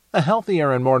A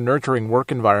healthier and more nurturing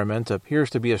work environment appears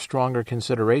to be a stronger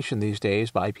consideration these days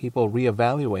by people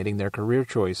reevaluating their career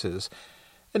choices.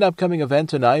 An upcoming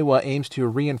event in Iowa aims to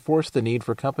reinforce the need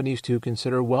for companies to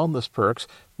consider wellness perks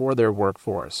for their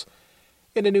workforce.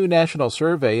 In a new national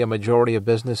survey, a majority of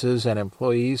businesses and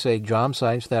employees say job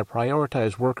sites that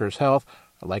prioritize workers' health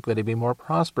are likely to be more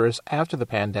prosperous after the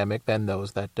pandemic than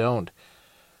those that don't.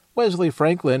 Wesley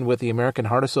Franklin with the American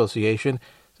Heart Association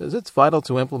says it's vital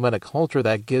to implement a culture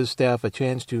that gives staff a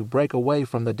chance to break away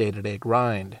from the day-to-day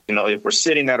grind. If we're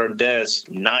sitting at our desk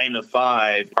 9 to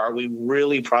 5, are we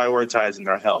really prioritizing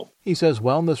our health? He says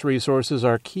wellness resources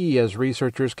are key as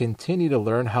researchers continue to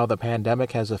learn how the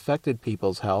pandemic has affected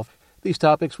people's health. These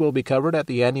topics will be covered at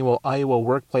the annual Iowa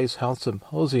Workplace Health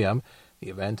Symposium. The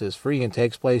event is free and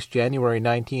takes place January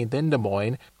 19th in Des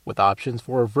Moines, with options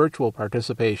for virtual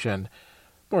participation.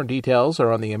 More details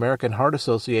are on the American Heart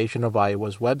Association of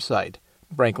Iowa's website.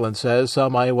 Franklin says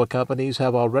some Iowa companies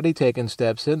have already taken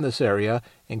steps in this area,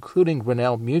 including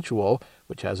Grinnell Mutual,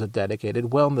 which has a dedicated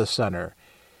wellness center.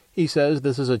 He says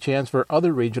this is a chance for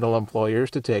other regional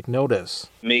employers to take notice.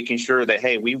 Making sure that,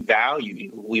 hey, we value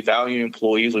you. We value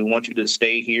employees. We want you to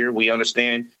stay here. We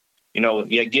understand,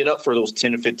 get up for those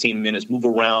 10 to 15 minutes, move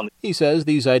around. He says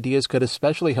these ideas could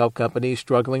especially help companies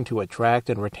struggling to attract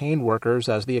and retain workers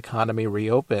as the economy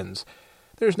reopens.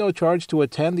 There's no charge to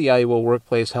attend the Iowa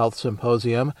Workplace Health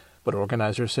Symposium, but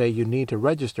organizers say you need to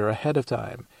register ahead of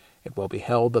time. It will be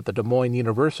held at the Des Moines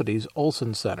University's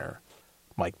Olson Center.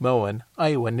 Mike Moen,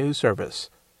 Iowa News Service.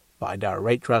 Find our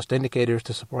rate trust indicators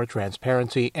to support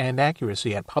transparency and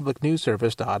accuracy at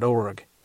publicnewsservice.org.